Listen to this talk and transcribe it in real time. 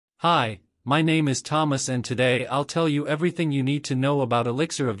Hi, my name is Thomas and today I'll tell you everything you need to know about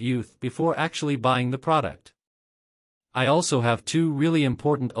Elixir of Youth before actually buying the product. I also have two really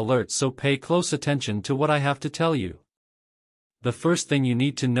important alerts, so pay close attention to what I have to tell you. The first thing you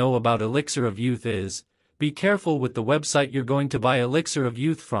need to know about Elixir of Youth is, be careful with the website you're going to buy Elixir of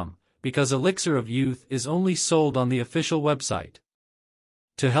Youth from, because Elixir of Youth is only sold on the official website.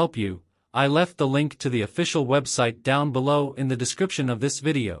 To help you, I left the link to the official website down below in the description of this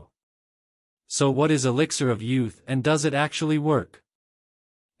video. So what is Elixir of Youth and does it actually work?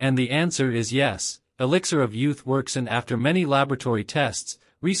 And the answer is yes, Elixir of Youth works, and after many laboratory tests,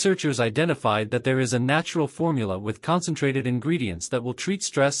 researchers identified that there is a natural formula with concentrated ingredients that will treat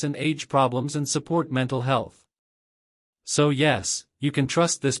stress and age problems and support mental health. So yes, you can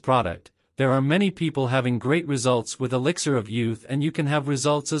trust this product. There are many people having great results with Elixir of Youth and you can have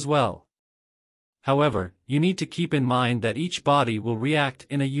results as well. However, you need to keep in mind that each body will react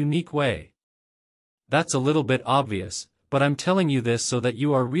in a unique way. That's a little bit obvious, but I'm telling you this so that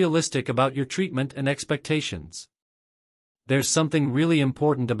you are realistic about your treatment and expectations. There's something really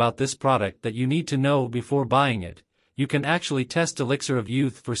important about this product that you need to know before buying it. You can actually test Elixir of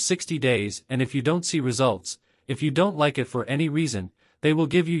Youth for 60 days, and if you don't see results, if you don't like it for any reason, they will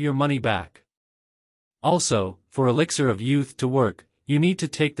give you your money back. Also, for Elixir of Youth to work, you need to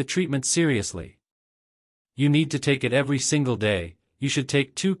take the treatment seriously. You need to take it every single day. You should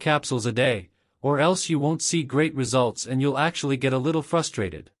take 2 capsules a day, or else you won't see great results and you'll actually get a little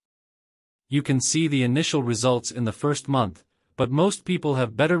frustrated. You can see the initial results in the first month, but most people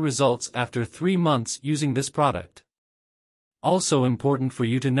have better results after 3 months using this product. Also important for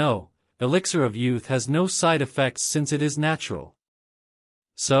you to know, Elixir of Youth has no side effects since it is natural.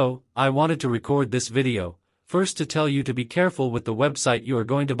 So, I wanted to record this video, first to tell you to be careful with the website you are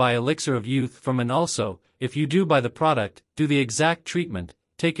going to buy Elixir of Youth from, and also, if you do buy the product, do the exact treatment,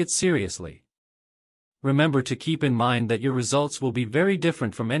 take it seriously. Remember to keep in mind that your results will be very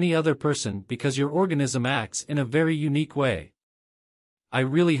different from any other person because your organism acts in a very unique way. I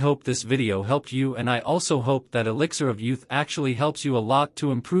really hope this video helped you, and I also hope that Elixir of Youth actually helps you a lot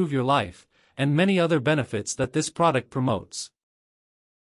to improve your life, and many other benefits that this product promotes.